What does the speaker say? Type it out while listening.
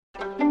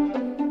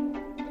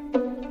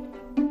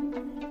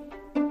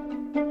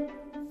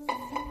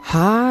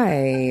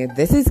Hi,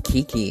 this is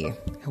Kiki.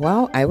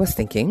 Well, I was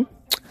thinking,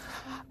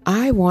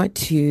 I want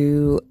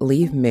to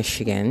leave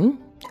Michigan.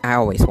 I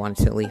always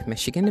wanted to leave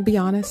Michigan, to be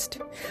honest.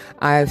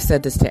 I've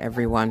said this to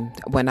everyone.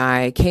 When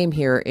I came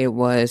here, it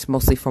was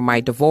mostly for my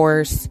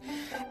divorce,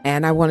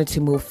 and I wanted to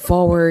move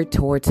forward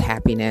towards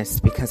happiness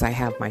because I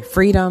have my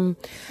freedom.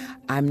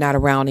 I'm not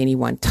around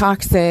anyone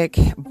toxic,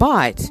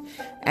 but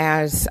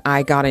as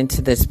I got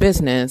into this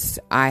business,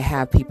 I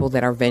have people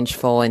that are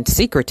vengeful and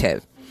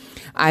secretive.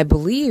 I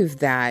believe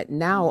that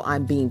now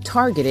I'm being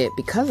targeted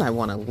because I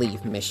want to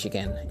leave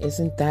Michigan.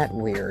 Isn't that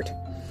weird?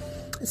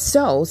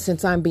 So,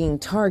 since I'm being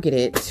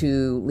targeted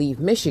to leave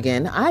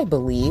Michigan, I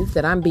believe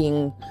that I'm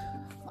being,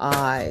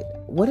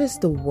 what is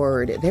the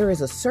word? There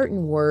is a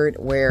certain word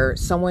where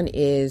someone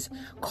is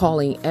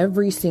calling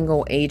every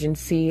single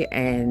agency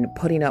and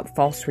putting up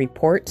false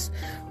reports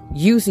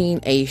using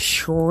a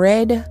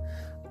shred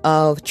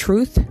of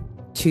truth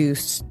to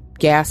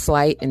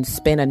gaslight and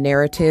spin a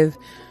narrative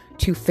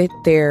to fit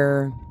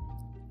their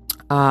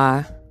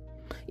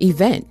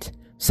event,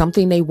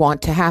 something they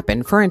want to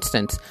happen. For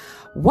instance,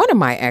 one of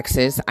my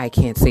exes, I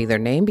can't say their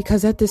name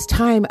because at this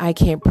time I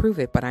can't prove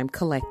it, but I'm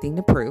collecting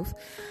the proof,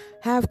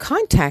 have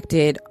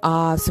contacted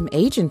some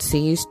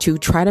agencies to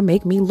try to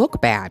make me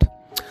look bad.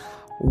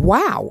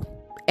 Wow.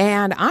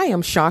 And I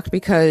am shocked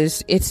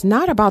because it's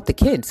not about the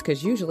kids,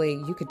 because usually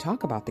you could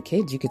talk about the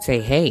kids. You could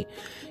say, hey,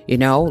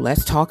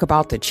 let's talk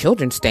about the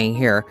children staying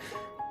here.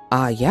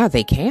 Yeah,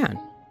 they can.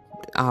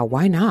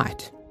 Why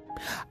not?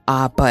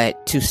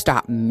 But to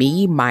stop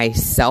me,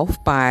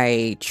 myself,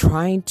 by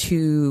trying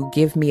to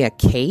give me a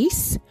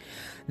case,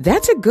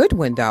 that's a good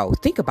one, though.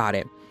 Think about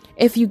it.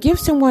 If you give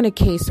someone a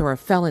case or a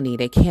felony,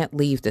 they can't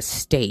leave the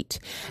state.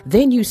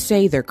 Then you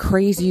say they're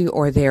crazy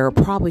or they're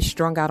probably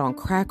strung out on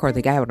crack or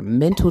they got a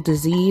mental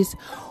disease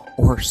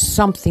or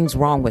something's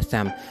wrong with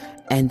them.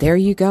 And there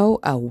you go.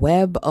 A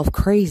web of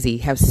crazy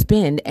have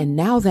spinned. And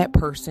now that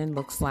person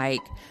looks like,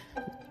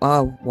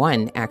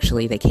 one,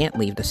 actually, they can't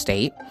leave the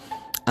state.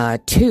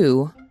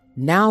 Two,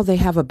 now they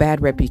have a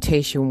bad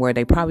reputation where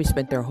they probably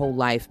spent their whole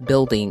life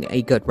building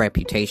a good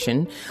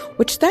reputation,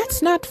 which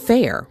that's not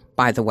fair,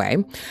 by the way.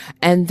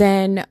 And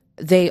then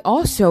they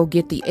also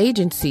get the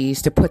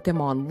agencies to put them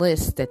on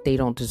lists that they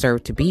don't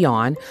deserve to be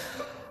on.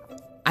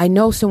 I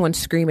know someone's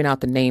screaming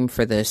out the name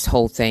for this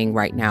whole thing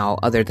right now,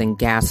 other than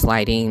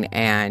gaslighting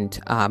and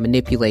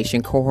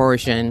manipulation,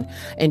 coercion,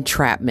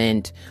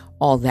 entrapment,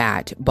 all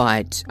that.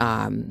 But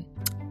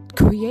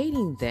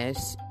creating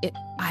this,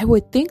 I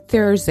would think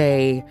there's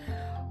a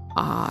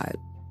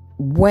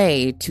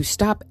way to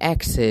stop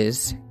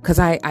exes, because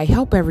I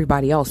help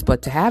everybody else,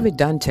 but to have it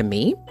done to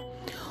me,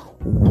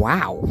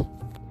 wow,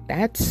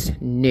 that's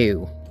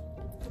new.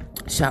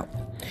 So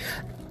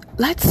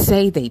let's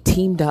say they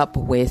teamed up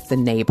with the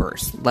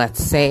neighbors.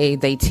 Let's say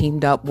they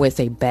teamed up with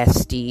a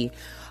bestie,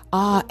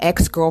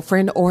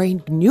 ex-girlfriend or a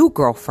new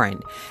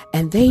girlfriend,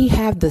 and they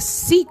have the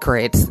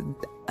secrets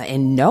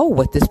and know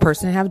what this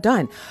person have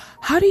done.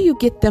 How do you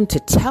get them to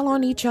tell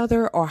on each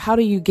other, or how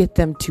do you get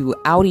them to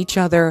out each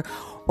other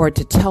or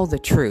to tell the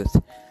truth?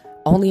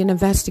 Only an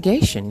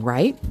investigation,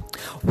 right?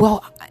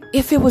 Well,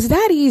 if it was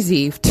that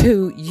easy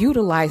to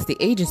utilize the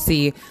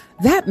agency,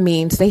 that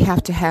means they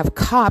have to have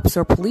cops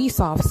or police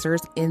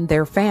officers in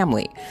their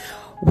family,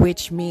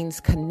 which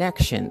means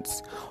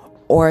connections,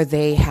 or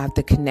they have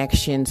the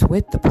connections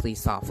with the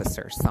police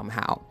officers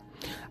somehow,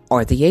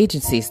 or the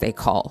agencies they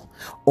call,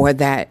 or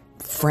that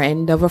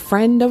friend of a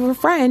friend of a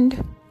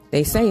friend.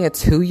 They say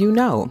it's who you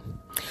know.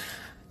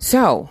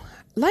 So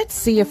let's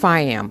see if I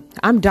am.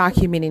 I'm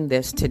documenting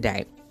this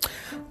today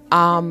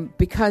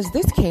because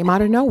this came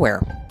out of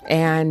nowhere.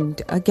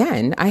 And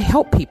again, I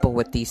help people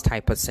with these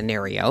type of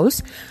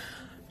scenarios.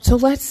 So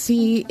let's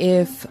see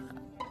if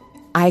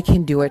I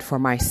can do it for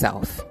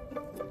myself.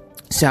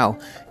 So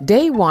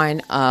day one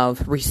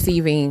of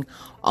receiving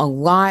a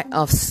lot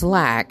of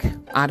slack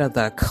out of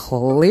the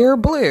clear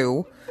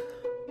blue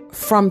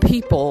from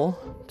people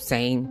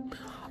saying,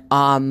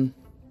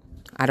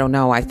 I don't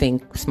know, I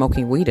think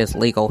smoking weed is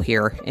legal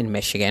here in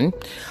Michigan.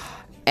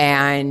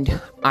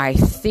 And I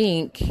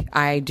think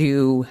I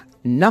do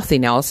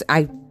nothing else.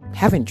 I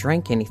haven't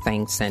drank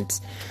anything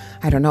since,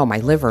 I don't know, my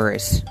liver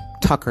is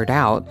tuckered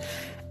out.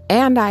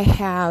 And I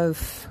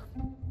have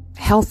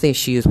health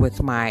issues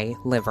with my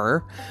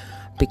liver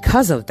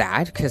because of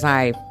that, because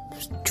I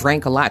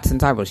drank a lot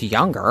since I was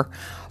younger.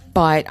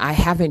 But I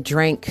haven't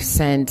drank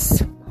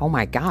since, oh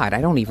my God,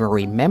 I don't even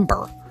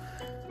remember.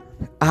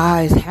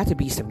 It had to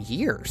be some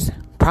years,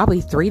 probably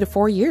 3 to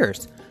 4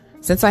 years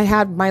since I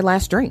had my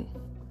last drink.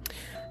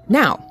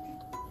 Now,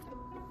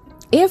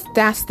 if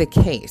that's the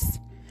case,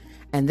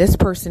 and this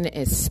person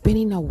is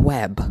spinning a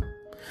web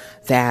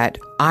that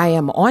I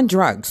am on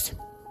drugs,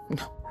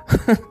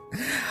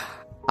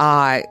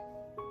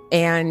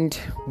 and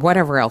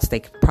whatever else they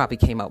probably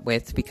came up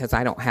with, because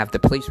I don't have the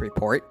police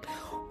report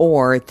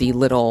or the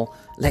little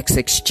let's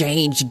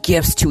exchange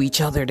gifts to each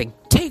other to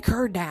take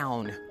her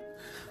down.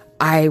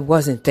 I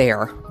wasn't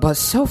there, but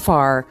so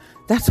far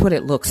that's what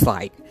it looks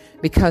like,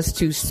 because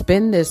to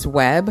spin this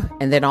web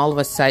and then all of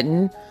a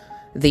sudden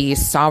the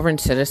sovereign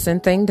citizen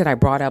thing that I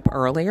brought up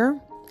earlier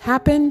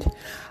happened,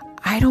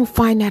 I don't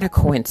find that a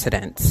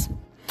coincidence.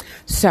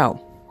 So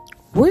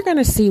we're going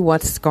to see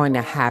what's going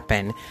to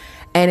happen.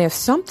 And if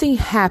something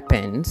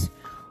happens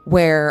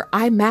where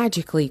I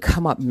magically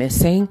come up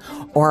missing,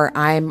 or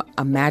I'm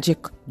a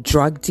magic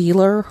drug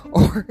dealer,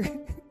 or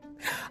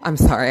I'm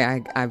sorry,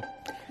 I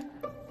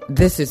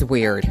this is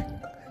weird.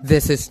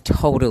 This is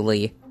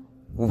totally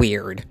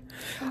weird.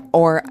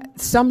 Or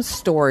some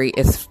story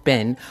is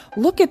spin.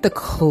 Look at the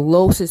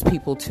closest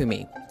people to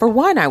me. For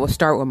one, I will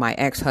start with my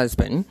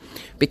ex-husband,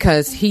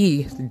 because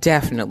he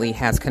definitely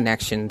has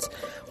connections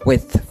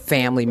with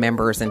family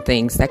members and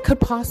things that could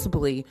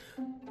possibly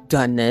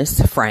done this.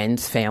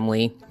 Friends,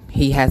 family.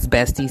 He has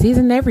besties. He's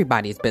in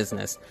everybody's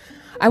business.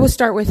 I will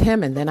start with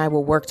him, and then I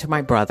will work to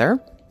my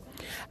brother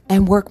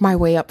and work my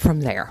way up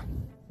from there.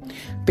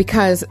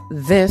 Because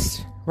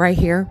this right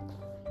here,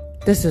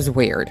 this is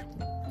weird.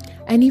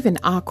 And even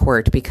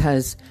awkward,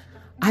 because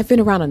I've been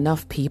around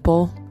enough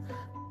people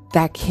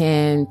that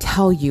can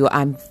tell you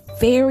I'm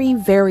very,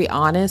 very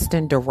honest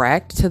and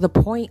direct, to the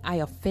point I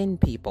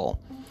offend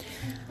people.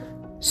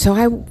 So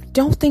I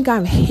don't think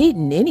I'm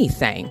hiding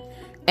anything.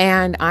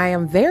 And I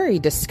am very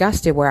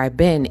disgusted where I've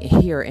been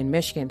here in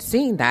Michigan,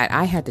 seeing that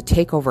I had to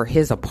take over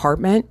his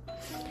apartment.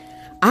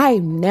 I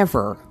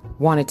never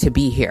wanted to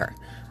be here.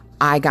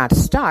 I got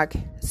stuck,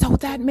 so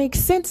that makes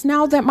sense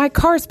now that my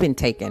car's been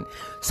taken.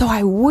 So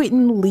I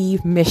wouldn't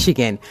leave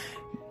Michigan.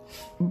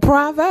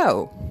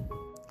 Bravo.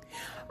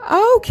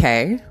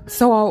 Okay,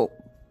 so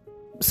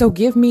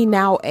give me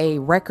now a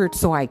record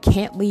so I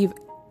can't leave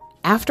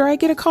after I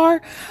get a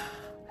car?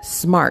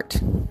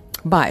 Smart.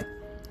 But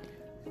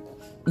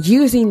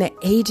using the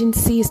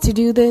agencies to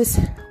do this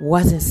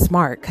wasn't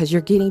smart, because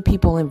you're getting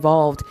people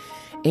involved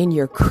in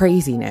your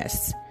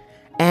craziness.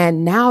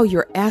 And now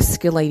you're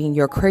escalating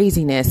your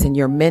craziness and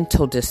your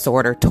mental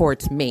disorder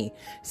towards me,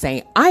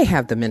 saying I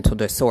have the mental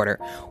disorder,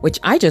 which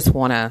I just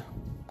want to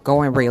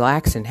go and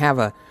relax and have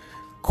a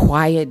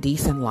quiet,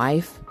 decent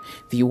life.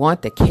 If you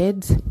want the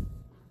kids,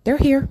 they're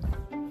here.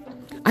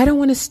 I don't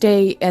want to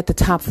stay at the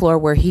top floor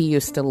where he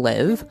used to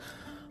live.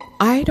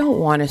 I don't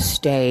want to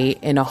stay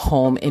in a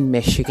home in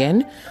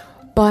Michigan,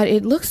 but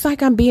it looks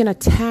like I'm being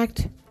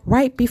attacked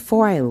right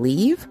before I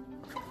leave.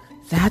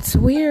 That's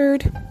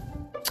weird.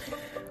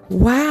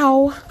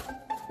 Wow.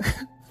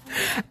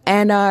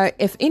 And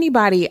if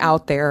anybody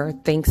out there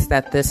thinks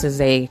that this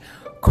is a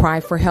cry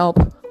for help,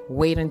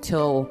 wait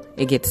until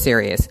it gets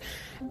serious.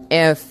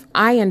 If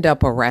I end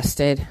up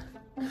arrested,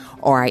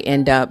 or I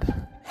end up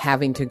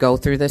having to go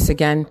through this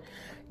again,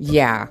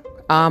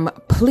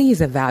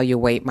 please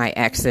evaluate my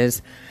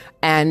exes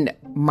and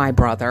my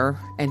brother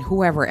and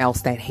whoever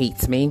else that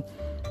hates me,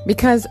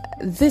 because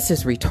this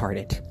is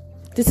retarded.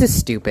 This is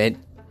stupid.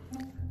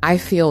 I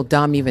feel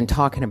dumb even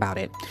talking about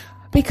it.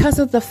 Because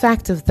of the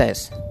fact of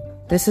this.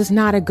 This is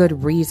not a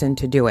good reason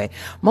to do it.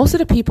 Most of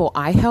the people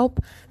I help,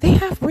 they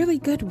have really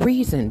good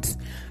reasons.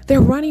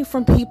 They're running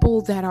from people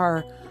that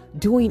are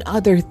doing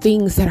other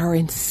things that are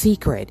in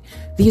secret.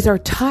 These are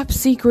top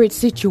secret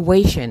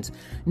situations.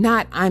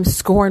 Not I'm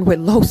scoring with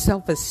low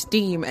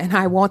self-esteem and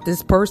I want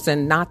this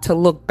person not to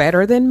look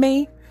better than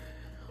me.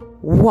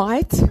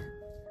 What?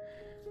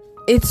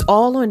 It's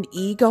all on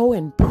ego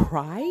and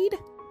pride?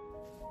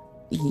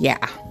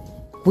 Yeah,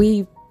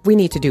 we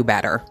need to do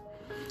better.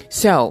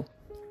 So,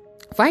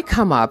 if I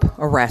come up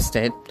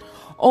arrested,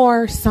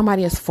 or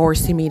somebody is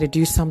forcing me to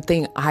do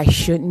something I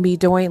shouldn't be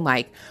doing,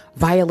 like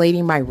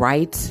violating my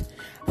rights,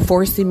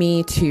 forcing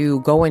me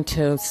to go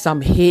into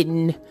some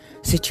hidden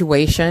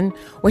situation,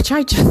 which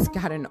I just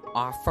got an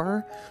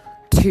offer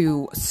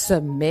to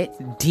submit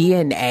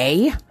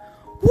DNA.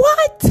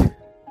 What?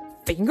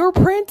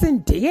 Fingerprints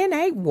and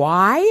DNA?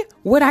 Why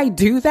would I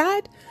do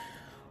that?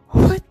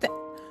 What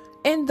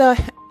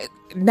the...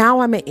 Now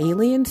I'm an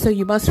alien, so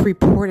you must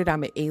report it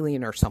I'm an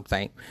alien or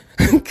something.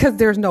 Because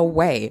there's no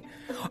way.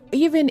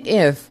 Even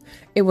if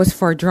it was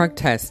for a drug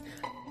test,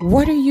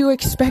 what are you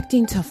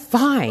expecting to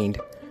find?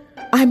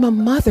 I'm a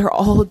mother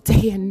all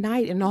day and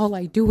night, and all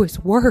I do is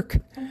work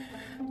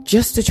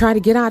just to try to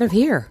get out of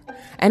here.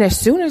 And as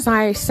soon as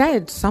I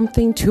said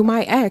something to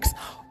my ex,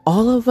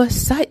 all of a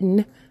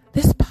sudden,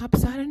 this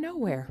pops out of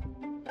nowhere.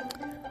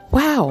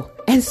 Wow.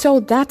 And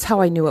so that's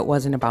how I knew it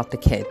wasn't about the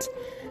kids.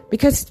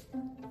 Because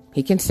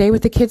he can stay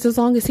with the kids as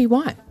long as he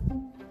wants.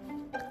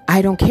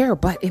 I don't care,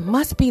 but it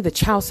must be the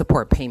child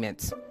support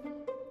payments.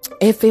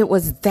 If it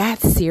was that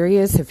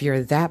serious, if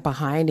you're that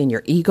behind and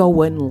your ego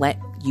wouldn't let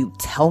you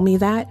tell me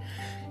that,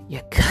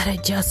 you could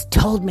have just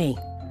told me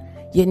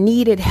you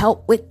needed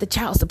help with the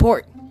child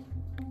support.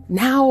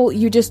 Now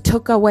you just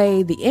took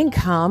away the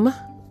income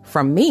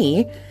from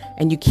me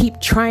and you keep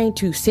trying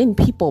to send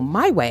people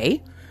my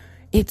way.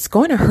 It's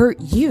going to hurt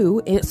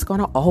you. It's going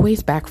to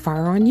always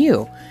backfire on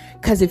you.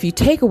 Because if you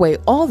take away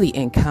all the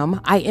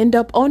income, I end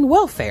up on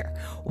welfare.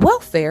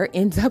 Welfare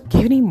ends up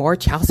getting more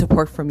child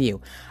support from you.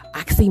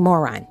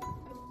 Oxymoron.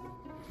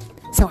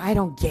 So I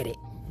don't get it.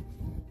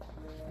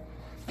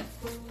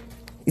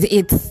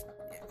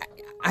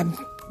 I'm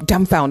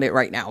dumbfounded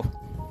right now.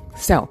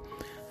 So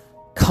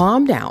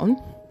calm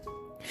down.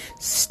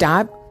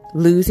 Stop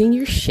losing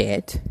your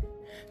shit.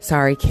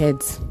 Sorry,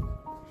 kids.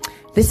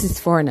 This is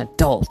for an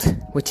adult,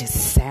 which is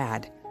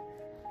sad.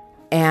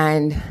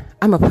 And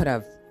I'm going to put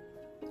a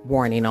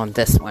warning on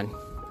this one.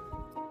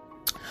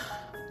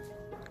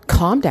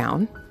 Calm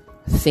down.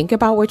 Think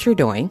about what you're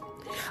doing.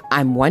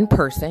 I'm one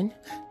person.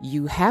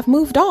 You have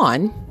moved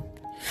on.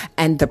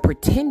 And the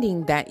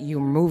pretending that you're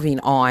moving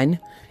on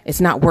is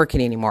not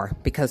working anymore,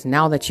 because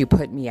now that you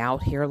put me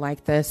out here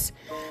like this,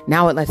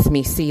 now it lets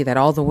me see that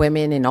all the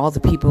women and all the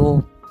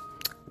people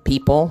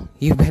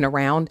you've been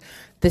around,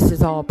 this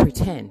is all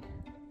pretend.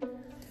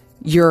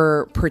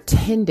 You're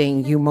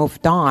pretending you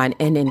moved on,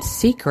 and in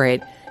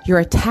secret, you're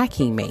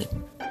attacking me.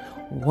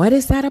 What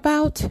is that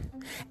about?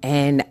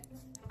 And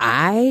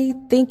I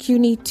think you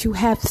need to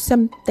have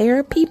some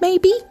therapy,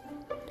 maybe?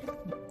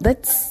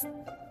 Let's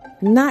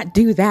not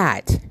do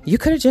that. You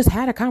could have just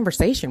had a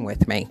conversation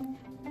with me.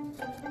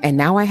 And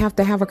now I have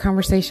to have a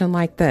conversation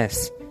like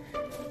this,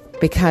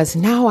 because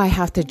now I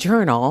have to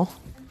journal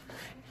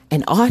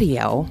and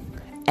audio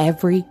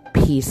every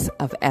piece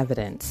of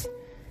evidence.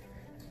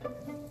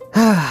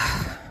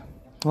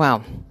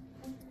 Well,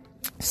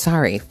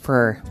 sorry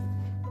for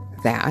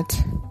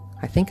that.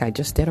 I think I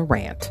just did a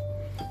rant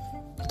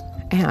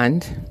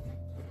and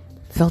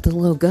felt a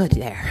little good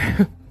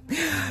there.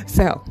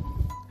 So,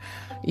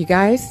 you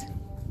guys,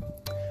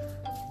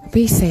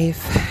 be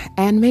safe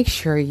and make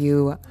sure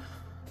you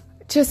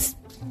just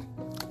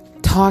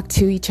talk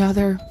to each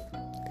other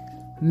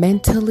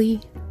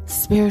mentally,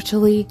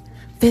 spiritually,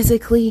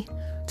 physically.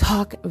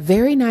 Talk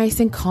very nice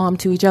and calm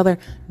to each other.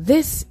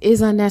 This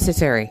is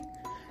unnecessary.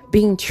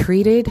 Being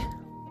treated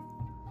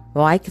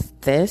like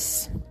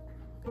this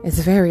is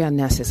very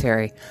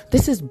unnecessary.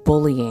 This is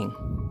bullying.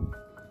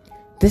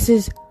 This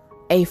is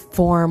a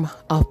form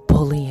of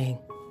bullying.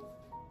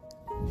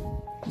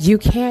 You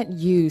can't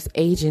use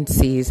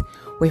agencies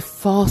with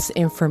false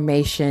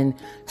information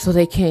so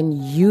they can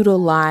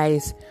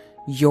utilize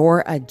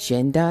your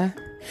agenda.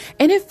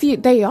 And if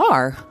they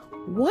are,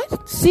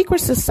 what secret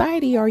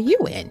society are you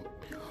in?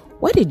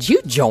 What did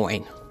you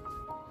join?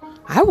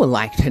 I would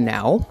like to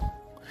know.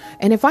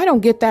 And if I don't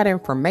get that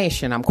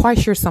information, I'm quite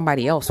sure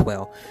somebody else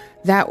will.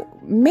 That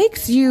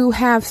makes you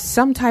have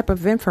some type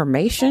of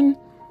information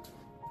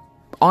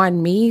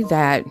on me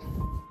that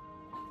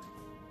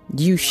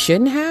you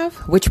shouldn't have,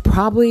 which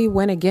probably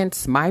went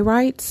against my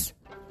rights.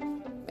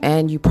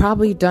 And you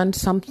probably done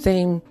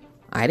something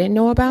I didn't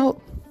know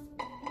about,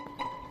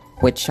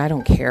 which I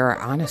don't care,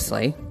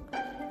 honestly.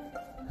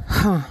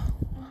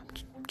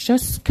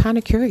 Just kind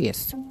of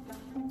curious.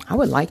 I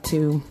would like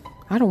to,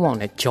 I don't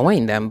want to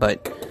join them,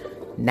 but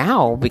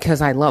now,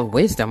 because I love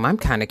wisdom, I'm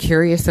kind of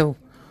curious of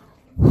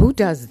who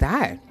does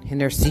that in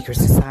their secret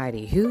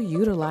society? Who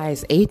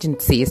utilize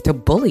agencies to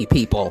bully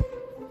people?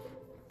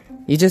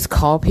 You just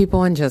call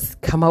people and just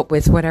come up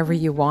with whatever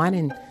you want,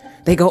 and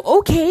they go,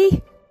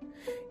 okay,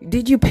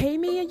 did you pay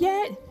me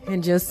yet?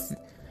 And just,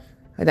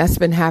 that's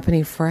been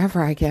happening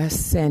forever, I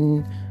guess.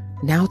 And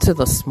now to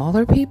the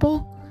smaller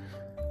people,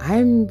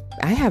 I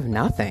have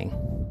nothing.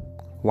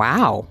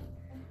 Wow.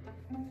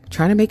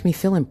 Trying to make me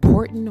feel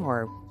important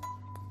or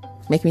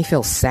make me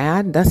feel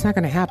sad? That's not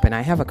going to happen.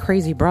 I have a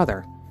crazy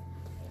brother.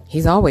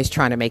 He's always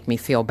trying to make me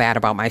feel bad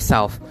about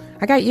myself.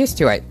 I got used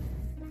to it.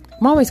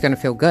 I'm always going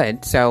to feel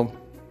good. So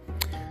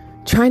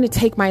trying to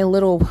take my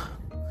little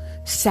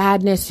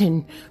sadness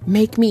and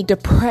make me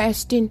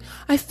depressed and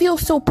I feel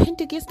so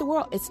pinned against the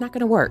world, it's not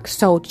going to work.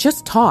 So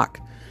just talk.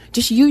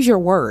 Just use your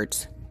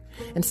words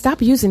and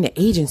stop using the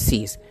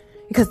agencies,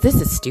 because this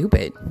is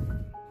stupid.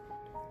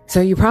 So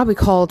you probably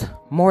called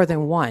more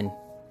than one,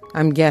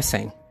 I'm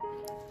guessing.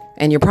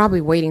 And you're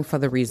probably waiting for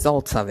the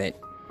results of it.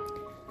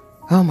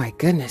 Oh my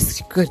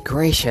goodness, good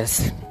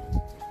gracious.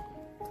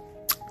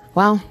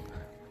 Well,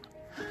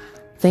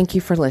 thank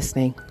you for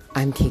listening.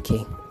 I'm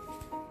Kiki.